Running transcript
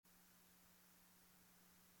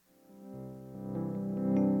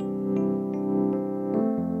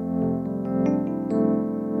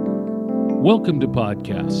Welcome to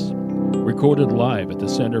Podcasts, recorded live at the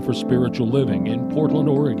Center for Spiritual Living in Portland,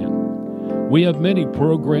 Oregon. We have many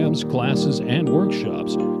programs, classes, and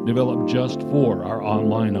workshops developed just for our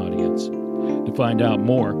online audience. To find out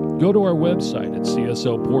more, go to our website at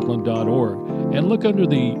csoportland.org and look under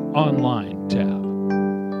the Online tab.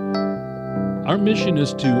 Our mission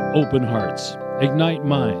is to open hearts, ignite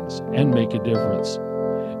minds, and make a difference.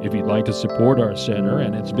 If you'd like to support our center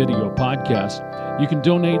and its video podcast, you can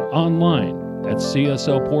donate online at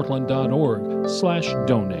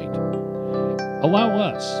csoportland.org/donate. Allow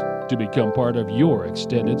us to become part of your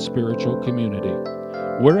extended spiritual community.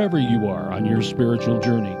 Wherever you are on your spiritual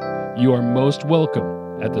journey, you are most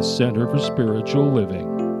welcome at the Center for Spiritual Living.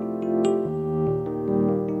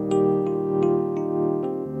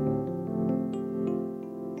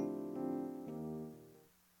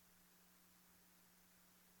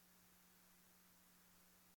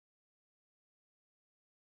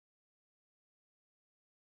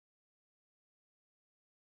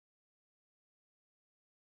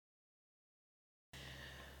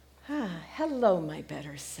 Hello, my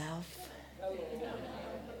better self.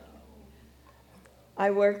 I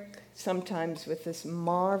work sometimes with this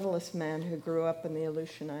marvelous man who grew up in the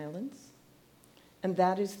Aleutian Islands, and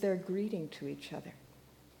that is their greeting to each other.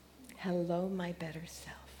 Hello, my better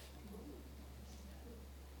self.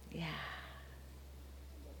 Yeah.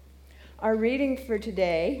 Our reading for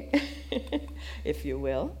today, if you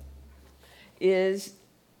will, is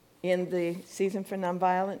in the Season for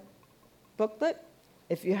Nonviolent booklet.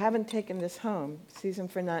 If you haven't taken this home, Season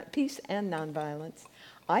for Peace and Nonviolence,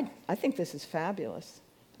 I think this is fabulous.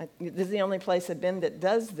 This is the only place I've been that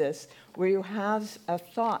does this, where you have a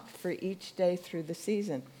thought for each day through the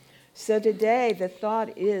season. So today, the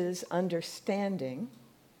thought is understanding,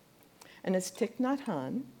 and it's Thich Nhat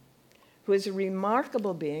Hanh, who is a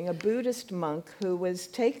remarkable being, a Buddhist monk who was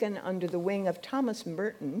taken under the wing of Thomas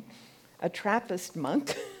Merton, a Trappist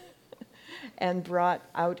monk, and brought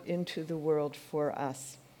out into the world for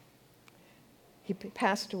us. He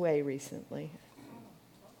passed away recently.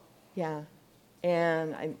 Yeah,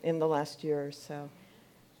 and in the last year or so.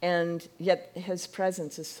 And yet his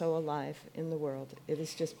presence is so alive in the world. It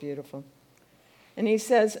is just beautiful. And he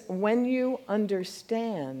says, when you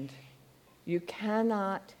understand, you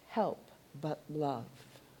cannot help but love.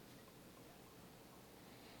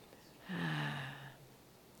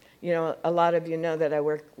 You know, a lot of you know that I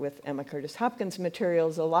work with Emma Curtis Hopkins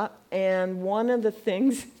materials a lot, and one of the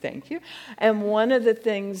things, thank you, and one of the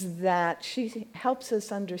things that she helps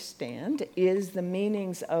us understand is the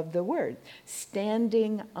meanings of the word,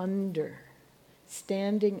 standing under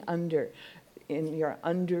in your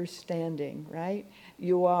understanding, right?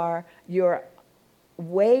 Your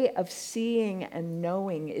way of seeing and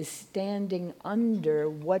knowing is standing under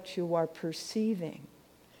what you are perceiving.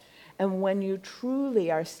 And when you truly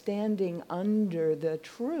are standing under the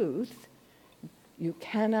truth, you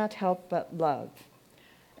cannot help but love.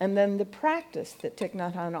 And then the practice that Thich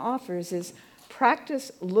Nhat Hanh offers is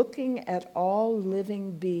practice looking at all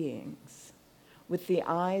living beings with the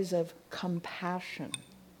eyes of compassion.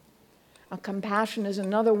 Compassion is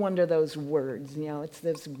another one of those words. You know, it's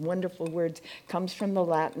those wonderful words. Comes from the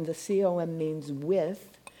Latin. The C-O-M means with,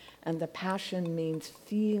 and the passion means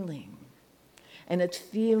feeling. And it's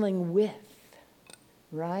feeling with,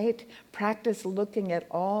 right? Practice looking at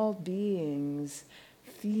all beings,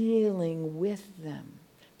 feeling with them.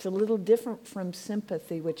 It's a little different from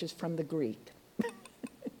sympathy, which is from the Greek.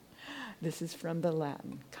 This is from the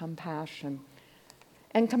Latin, compassion.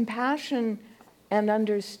 And compassion and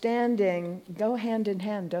understanding go hand in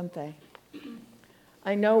hand, don't they?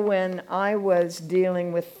 I know when I was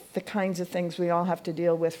dealing with the kinds of things we all have to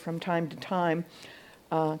deal with from time to time,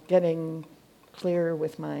 getting clear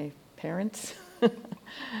with my parents.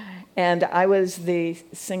 And I was the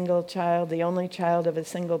single child, the only child of a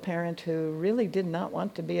single parent who really did not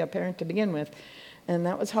want to be a parent to begin with. And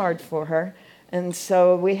that was hard for her. And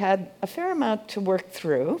so we had a fair amount to work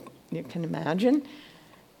through, you can imagine.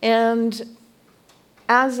 And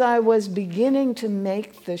as I was beginning to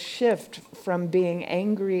make the shift from being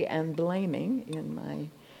angry and blaming in my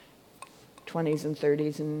 20s and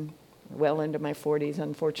 30s and well into my 40s,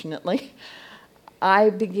 unfortunately,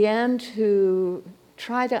 I began to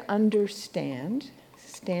try to understand,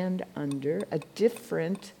 stand under a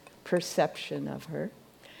different perception of her.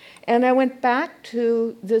 And I went back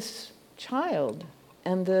to this child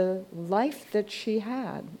and the life that she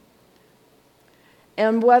had.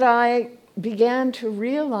 And what I began to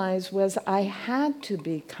realize was I had to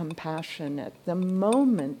be compassionate the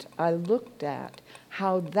moment I looked at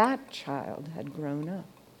how that child had grown up,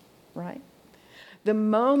 right? The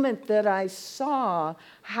moment that I saw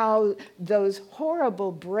how those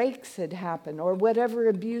horrible breaks had happened, or whatever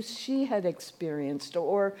abuse she had experienced,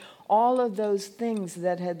 or all of those things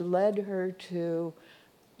that had led her to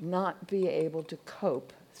not be able to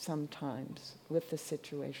cope sometimes with the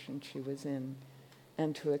situation she was in,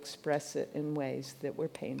 and to express it in ways that were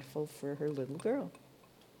painful for her little girl.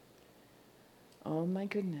 Oh my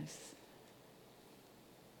goodness.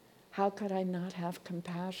 How could I not have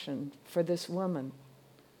compassion for this woman?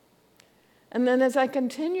 And then as I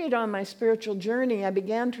continued on my spiritual journey, I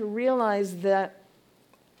began to realize that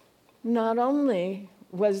not only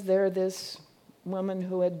was there this woman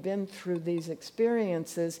who had been through these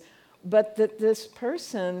experiences, but that this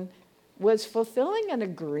person was fulfilling an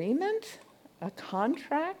agreement, a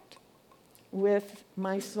contract with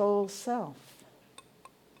my soul self.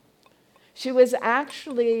 She was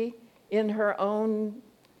actually, in her own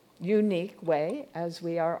unique way, as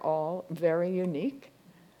we are all very unique,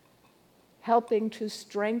 helping to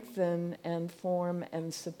strengthen and form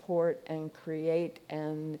and support and create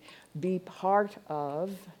and be part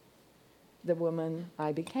of the woman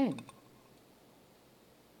I became.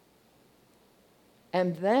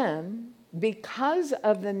 And then, because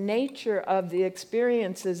of the nature of the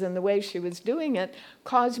experiences and the way she was doing it,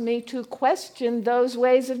 caused me to question those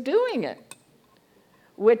ways of doing it,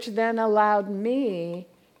 which then allowed me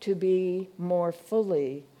to be more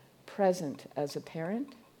fully present as a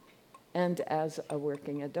parent and as a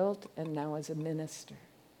working adult and now as a minister.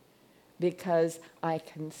 Because I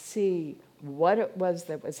can see what it was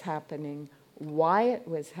that was happening, why it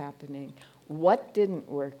was happening, what didn't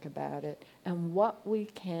work about it, and what we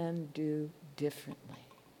can do differently.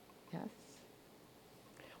 Yes?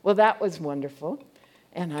 Well, that was wonderful.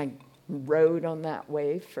 And I rode on that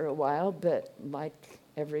wave for a while, but like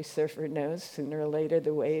every surfer knows, sooner or later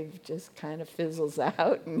the wave just kind of fizzles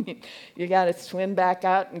out, and you got to swim back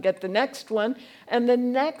out and get the next one. And the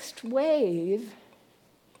next wave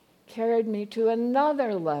carried me to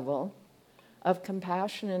another level of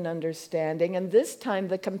compassion and understanding. And this time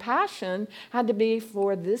the compassion had to be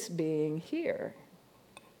for this being here,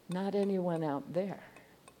 not anyone out there.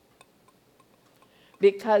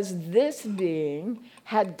 Because this being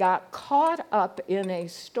had got caught up in a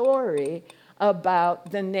story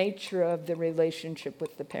about the nature of the relationship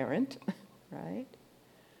with the parent, right?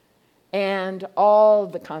 And all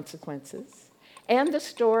the consequences, and the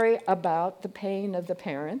story about the pain of the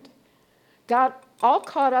parent, got all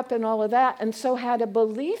caught up in all of that, and so had a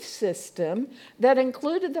belief system that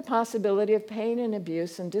included the possibility of pain and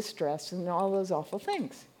abuse and distress and all those awful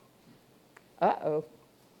things. Uh-oh.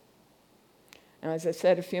 Now, as I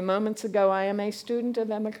said a few moments ago, I am a student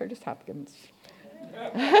of Emma Curtis Hopkins.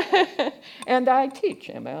 And I teach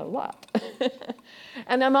Emma a lot.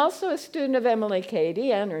 And I'm also a student of Emily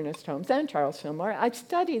Cady and Ernest Holmes and Charles Fillmore. I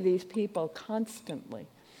study these people constantly.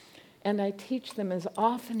 And I teach them as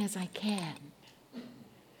often as I can.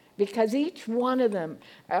 Because each one of them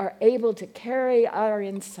are able to carry our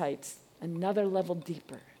insights another level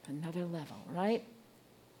deeper, another level, right?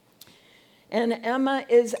 And Emma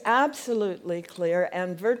is absolutely clear,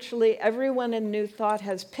 and virtually everyone in New Thought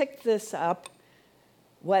has picked this up.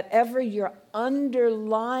 Whatever your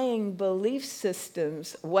underlying belief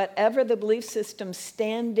systems, whatever the belief systems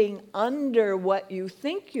standing under what you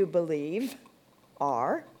think you believe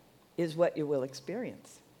are, is what you will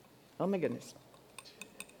experience. Oh my goodness.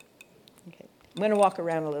 Okay, I'm going to walk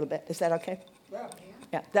around a little bit. Is that okay? Yeah.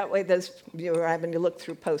 Yeah, that way those of you who are having to look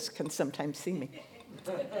through posts can sometimes see me.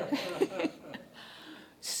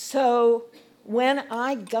 So when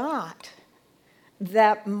I got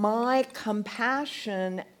that my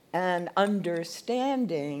compassion and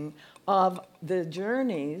understanding of the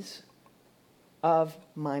journeys of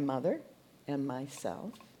my mother and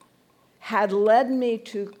myself had led me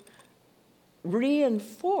to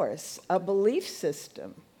reinforce a belief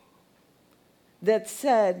system that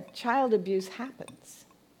said child abuse happens,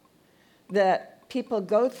 that people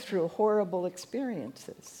go through horrible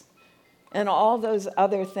experiences, and all those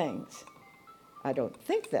other things. I don't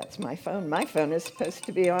think that's my phone. My phone is supposed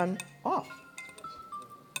to be on off.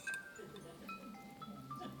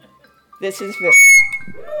 This is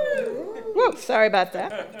whoa, sorry about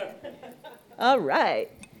that. All right.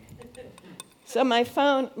 So my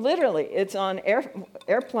phone, literally, it's on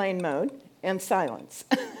airplane mode and silence.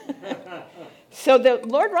 So the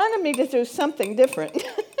Lord wanted me to do something different.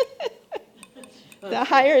 The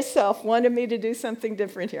higher self wanted me to do something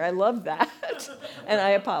different here. I love that. And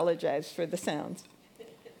I apologize for the sounds.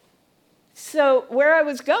 So where I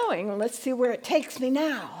was going, let's see where it takes me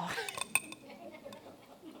now.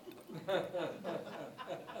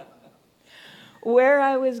 where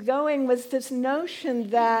I was going was this notion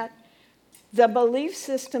that the belief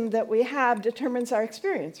system that we have determines our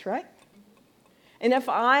experience, right? And if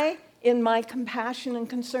I, in my compassion and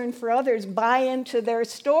concern for others, buy into their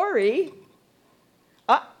story,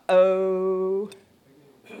 uh-oh,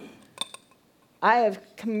 I have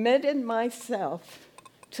committed myself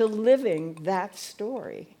to living that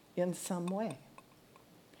story in some way.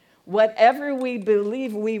 Whatever we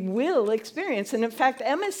believe, we will experience. And in fact,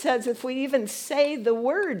 Emma says if we even say the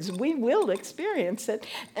words, we will experience it.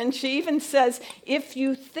 And she even says, if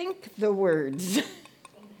you think the words,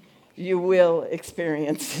 you will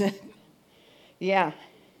experience it. Yeah.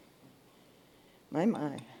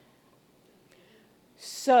 My.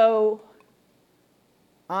 So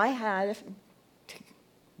I had to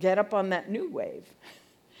get up on that new wave.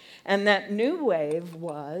 And that new wave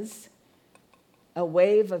was a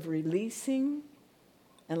wave of releasing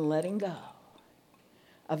and letting go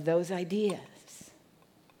of those ideas.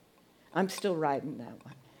 I'm still riding that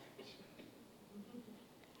one.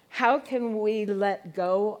 How can we let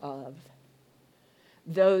go of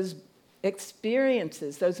those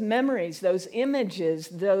experiences, those memories, those images,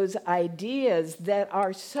 those ideas that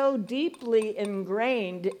are so deeply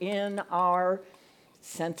ingrained in our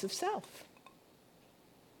sense of self?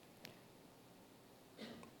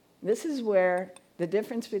 This is where the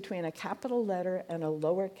difference between a capital letter and a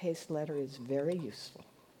lowercase letter is very useful.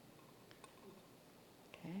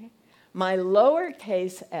 Okay? My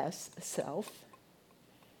lowercase s self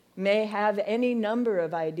may have any number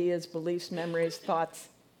of ideas, beliefs, memories, thoughts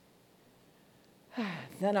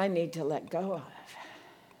that I need to let go of.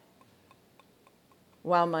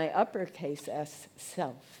 While my uppercase s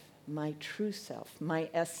self, my true self, my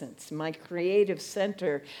essence, my creative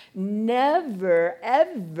center, never,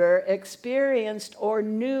 ever experienced or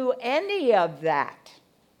knew any of that.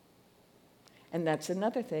 And that's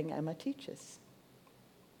another thing Emma teaches.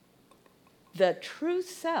 The true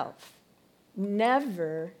self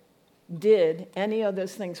never did any of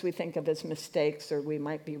those things we think of as mistakes or we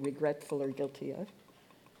might be regretful or guilty of,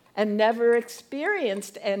 and never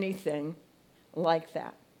experienced anything like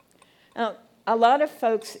that. Now, a lot of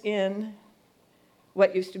folks in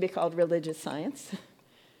what used to be called religious science,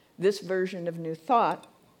 this version of New Thought,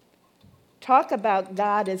 talk about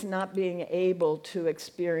God as not being able to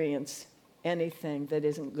experience anything that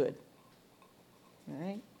isn't good.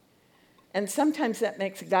 Right? And sometimes that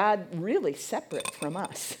makes God really separate from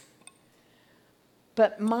us.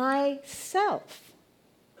 But myself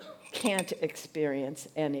can't experience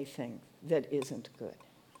anything that isn't good.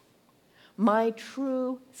 My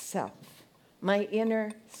true self, my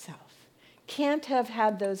inner self, can't have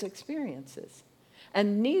had those experiences.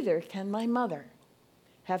 And neither can my mother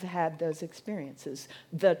have had those experiences,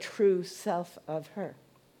 the true self of her.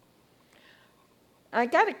 I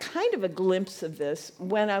got a kind of a glimpse of this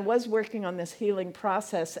when I was working on this healing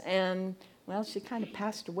process, and, well, she kind of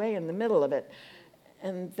passed away in the middle of it.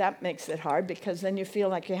 And that makes it hard because then you feel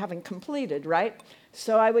like you haven't completed, right?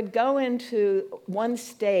 So I would go into one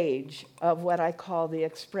stage of what I call the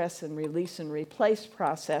express and release and replace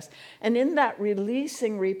process. And in that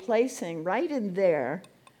releasing, replacing, right in there,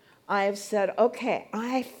 I have said, okay,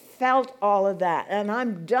 I felt all of that and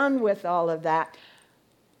I'm done with all of that.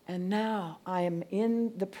 And now I am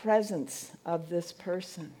in the presence of this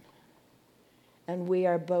person. And we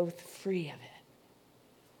are both free of it.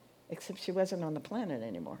 Except she wasn't on the planet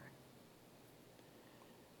anymore.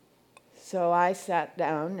 So I sat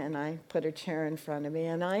down and I put a chair in front of me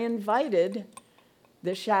and I invited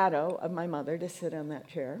the shadow of my mother to sit on that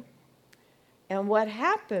chair. And what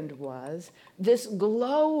happened was this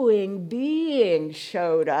glowing being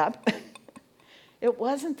showed up. It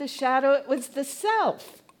wasn't the shadow, it was the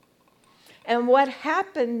self. And what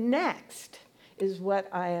happened next is what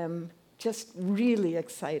I am just really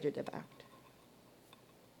excited about.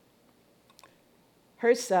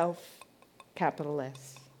 Herself, capital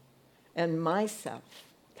S, and myself,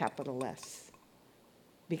 capital S,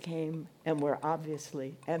 became and were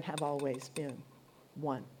obviously and have always been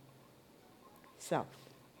one. Self.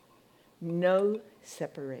 No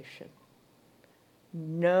separation.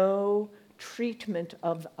 No treatment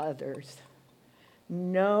of others.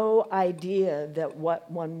 No idea that what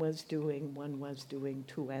one was doing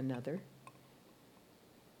to another.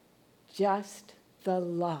 Just the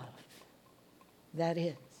love that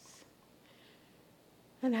is.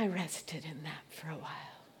 And I rested in that for a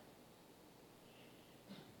while.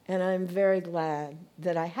 And I'm very glad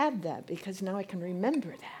that I had that because now I can remember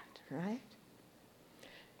that, right?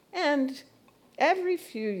 And every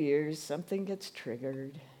few years something gets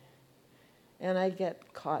triggered and I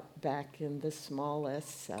get caught back in the small s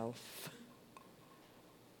self.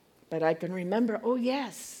 But I can remember, oh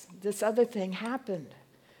yes, this other thing happened.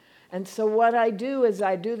 And so what I do is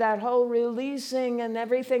I do that whole releasing and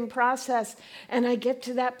everything process, and I get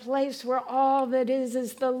to that place where all that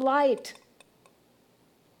is the light.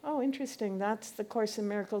 Oh, interesting. That's the Course in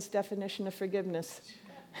Miracles definition of forgiveness.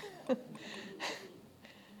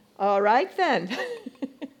 All right, then.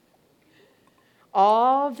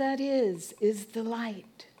 All that is the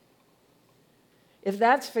light. If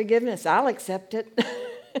that's forgiveness, I'll accept it.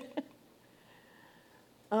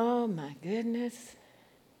 Oh, my goodness.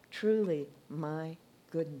 Truly, my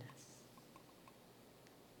goodness.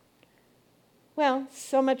 Well,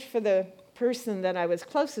 so much for the person that I was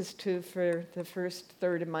closest to for the first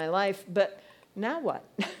third of my life, but now what?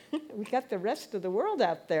 We got the rest of the world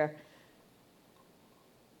out there.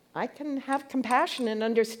 I can have compassion and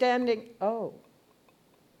understanding, oh,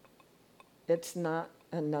 it's not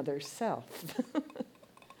another self.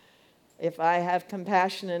 If I have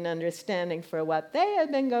compassion and understanding for what they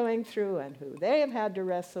have been going through and who they have had to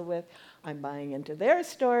wrestle with, I'm buying into their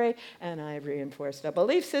story, and I've reinforced a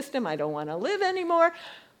belief system. I don't want to live anymore.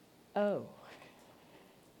 Oh,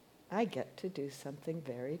 I get to do something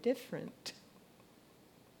very different.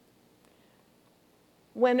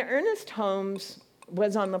 When Ernest Holmes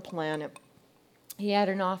was on the planet, he had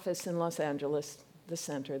an office in Los Angeles, the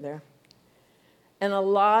center there, and a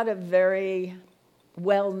lot of very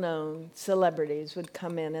well-known celebrities would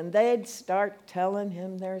come in, and they'd start telling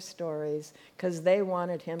him their stories because they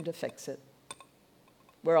wanted him to fix it.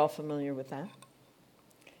 We're all familiar with that.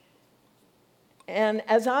 And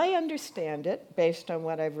as I understand it, based on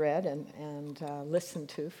what I've read and listened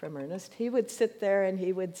to from Ernest, he would sit there and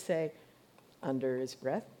he would say, under his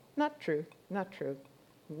breath, not true,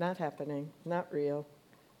 not happening, not real,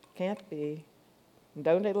 can't be,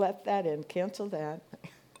 don't let that in, cancel that.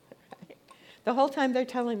 The whole time they're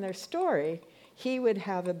telling their story, he would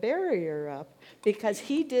have a barrier up because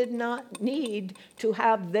he did not need to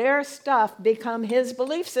have their stuff become his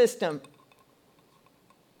belief system.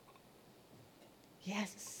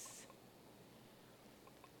 Yes.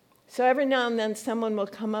 So every now and then someone will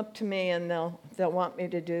come up to me and they'll want me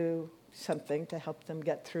to do something to help them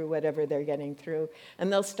get through whatever they're getting through.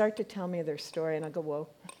 And they'll start to tell me their story, and I'll go, whoa.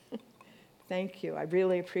 Thank you. I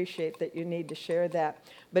really appreciate that you need to share that.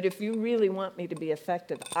 But if you really want me to be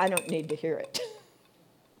effective, I don't need to hear it.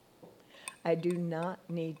 I do not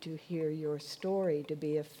need to hear your story to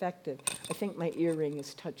be effective. I think my earring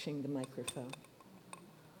is touching the microphone.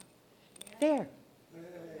 There.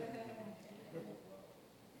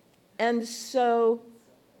 And so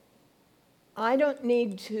I don't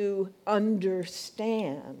need to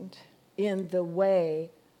understand in the way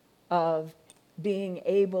of being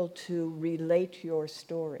able to relate your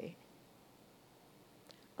story.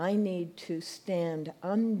 I need to stand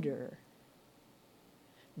under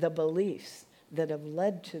the beliefs that have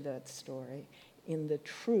led to that story in the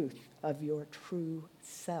truth of your true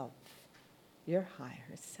self, your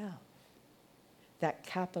higher self, that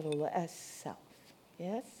capital S self,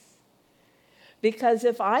 yes? Because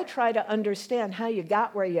if I try to understand how you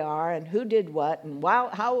got where you are and who did what and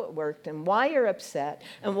how it worked and why you're upset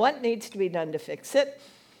and what needs to be done to fix it,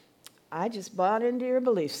 I just bought into your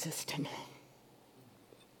belief system.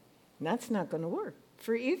 And that's not going to work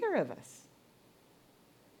for either of us.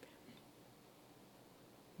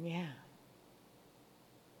 Yeah.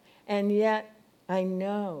 And yet, I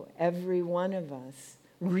know every one of us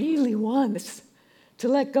really wants to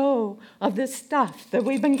let go of this stuff that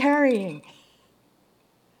we've been carrying.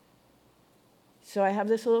 So I have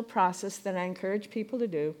this little process that I encourage people to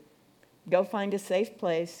do. Go find a safe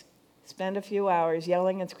place, spend a few hours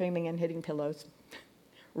yelling and screaming and hitting pillows,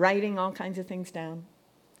 writing all kinds of things down,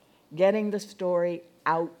 getting the story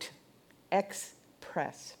out,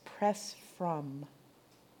 express, press from.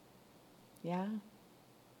 Yeah?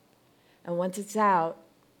 And once it's out,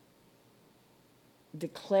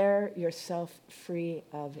 declare yourself free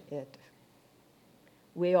of it.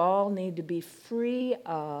 We all need to be free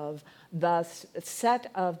of the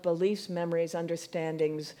set of beliefs, memories,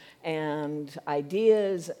 understandings, and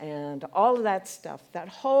ideas, and all of that stuff, that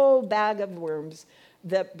whole bag of worms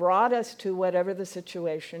that brought us to whatever the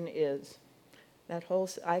situation is. That whole,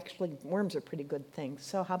 actually, worms are pretty good things,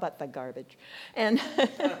 so how about the garbage? And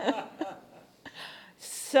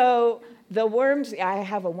so the worms, I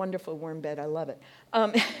have a wonderful worm bed, I love it.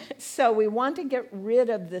 So we want to get rid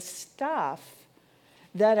of the stuff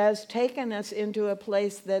that has taken us into a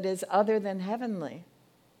place that is other than heavenly.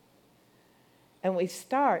 And we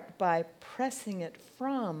start by pressing it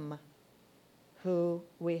from who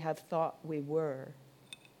we have thought we were,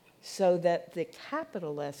 so that the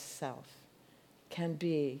capital S self can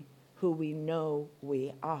be who we know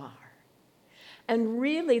we are. And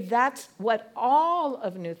really, that's what all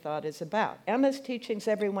of New Thought is about. Emma's teachings,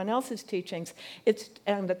 everyone else's teachings,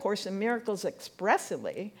 and the Course in Miracles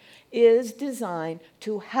expressly, is designed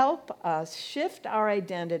to help us shift our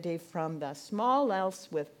identity from the small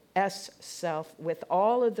S self, with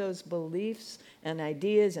all of those beliefs and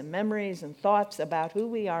ideas and memories and thoughts about who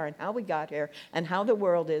we are and how we got here and how the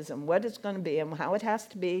world is and what it's going to be and how it has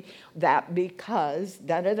to be that because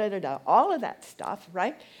da-da-da-da-da, all of that stuff,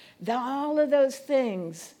 right? All of those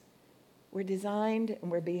things were designed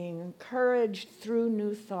and we're being encouraged through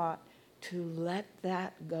New Thought to let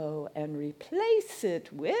that go and replace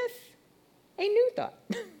it with a new thought.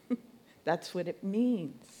 That's what it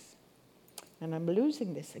means. And I'm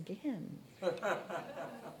losing this again.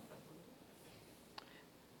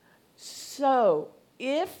 So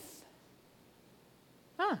if,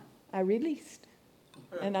 I released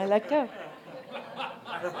and I let go.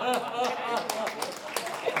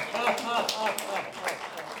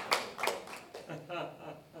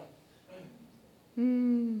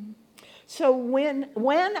 So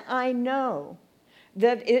when I know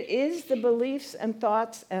that it is the beliefs and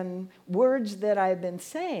thoughts and words that I've been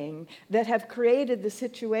saying that have created the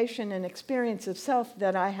situation and experience of self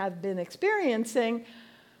that I have been experiencing,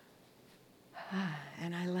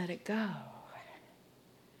 and I let it go.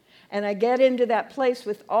 And I get into that place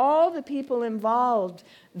with all the people involved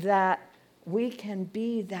that we can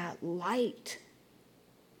be that light,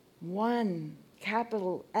 one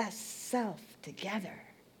capital S self together.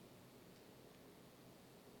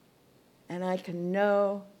 And I can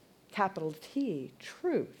know, capital T,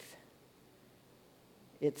 truth.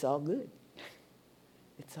 It's all good.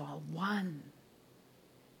 It's all one.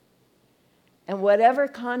 And whatever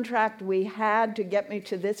contract we had to get me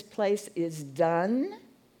to this place is done.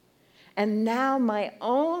 And now my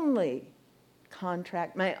only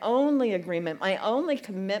contract, my only agreement, my only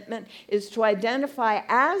commitment is to identify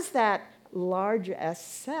as that large S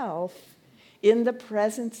self in the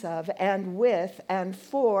presence of and with and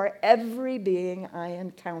for every being I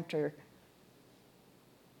encounter.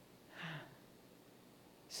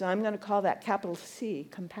 So I'm going to call that capital C,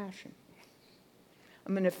 compassion.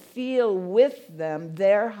 I'm going to feel with them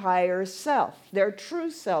their higher self, their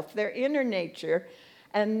true self, their inner nature,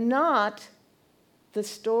 and not the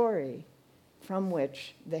story from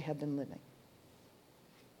which they have been living.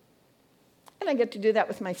 And I get to do that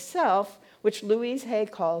with myself, which Louise Hay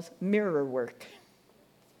calls mirror work.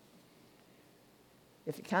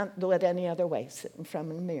 If you can't do it any other way, sit in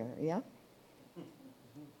front of a mirror, yeah?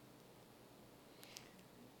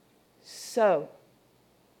 So,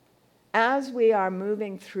 as we are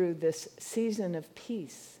moving through this season of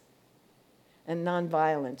peace and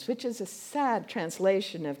nonviolence, which is a sad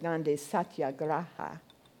translation of Gandhi's Satyagraha,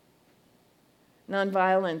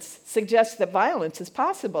 nonviolence suggests that violence is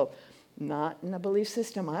possible. Not in a belief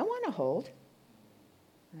system I want to hold,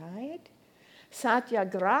 right?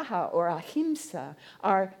 Satyagraha or ahimsa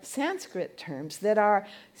are Sanskrit terms that are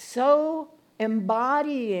so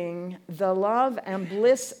embodying the love and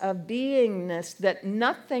bliss of beingness that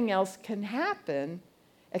nothing else can happen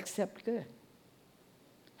except good.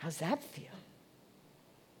 How's that feel?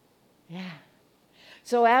 Yeah.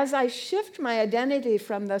 So as I shift my identity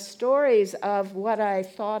from the stories of what I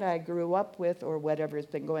thought I grew up with or whatever has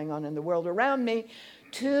been going on in the world around me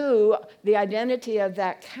to the identity of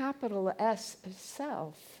that capital S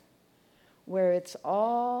self, where it's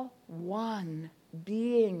all one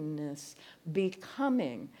beingness,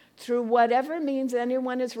 becoming, through whatever means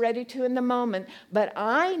anyone is ready to in the moment. But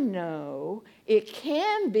I know it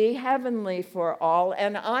can be heavenly for all,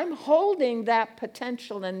 and I'm holding that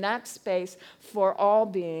potential and that space for all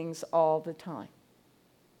beings all the time.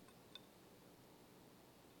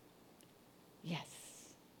 Yes.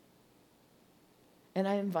 And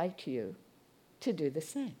I invite you to do the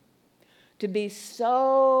same. To be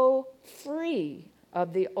so free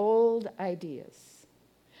of the old ideas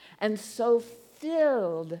and so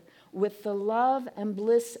filled with the love and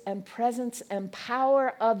bliss and presence and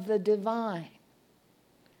power of the divine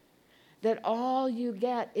that all you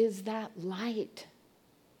get is that light,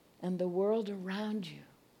 and the world around you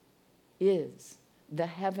is the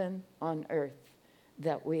heaven on earth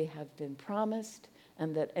that we have been promised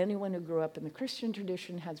and that anyone who grew up in the Christian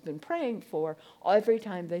tradition has been praying for every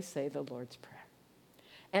time they say the Lord's Prayer.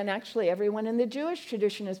 And actually, everyone in the Jewish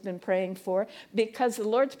tradition has been praying for, because the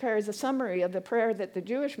Lord's Prayer is a summary of the prayer that the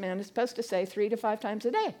Jewish man is supposed to say 3 to 5 times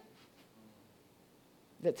a day.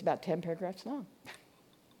 That's about 10 paragraphs long.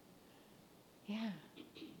 Yeah.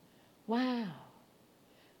 Wow.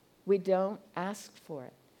 We don't ask for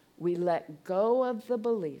it. We let go of the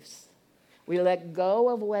beliefs We let go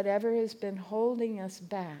of whatever has been holding us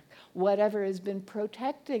back, whatever has been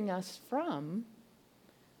protecting us from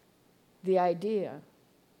the idea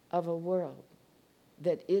of a world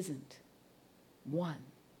that isn't one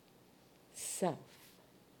self,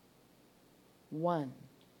 one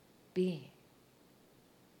being,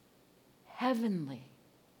 heavenly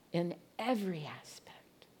in every aspect.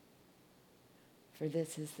 For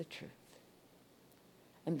this is the truth,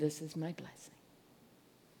 and this is my blessing.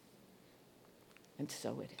 And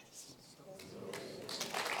so it is.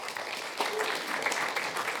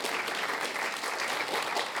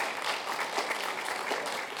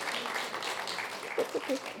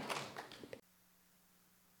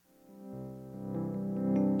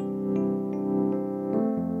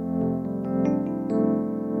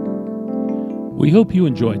 We hope you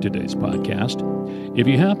enjoyed today's podcast. If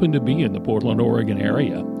you happen to be in the Portland, Oregon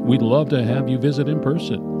area, we'd love to have you visit in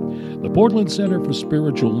person. The Portland Center for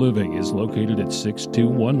Spiritual Living is located at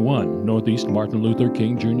 6211 Northeast Martin Luther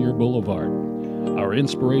King Jr. Boulevard. Our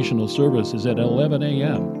inspirational service is at 11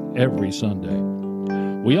 a.m. every Sunday.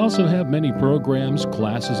 We also have many programs,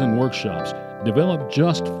 classes, and workshops developed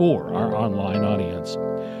just for our online audience.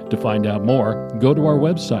 To find out more, go to our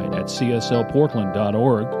website at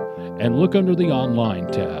cslportland.org and look under the Online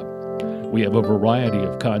tab. We have a variety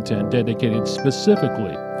of content dedicated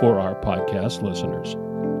specifically for our podcast listeners.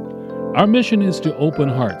 Our mission is to open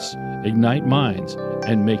hearts, ignite minds,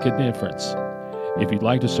 and make a difference. If you'd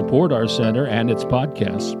like to support our center and its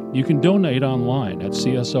podcasts, you can donate online at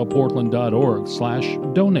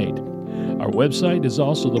cslportland.org/donate. Our website is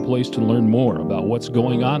also the place to learn more about what's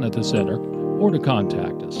going on at the center or to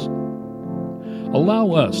contact us.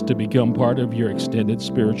 Allow us to become part of your extended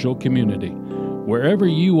spiritual community. Wherever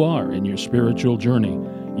you are in your spiritual journey,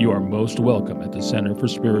 you are most welcome at the Center for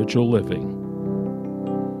Spiritual Living.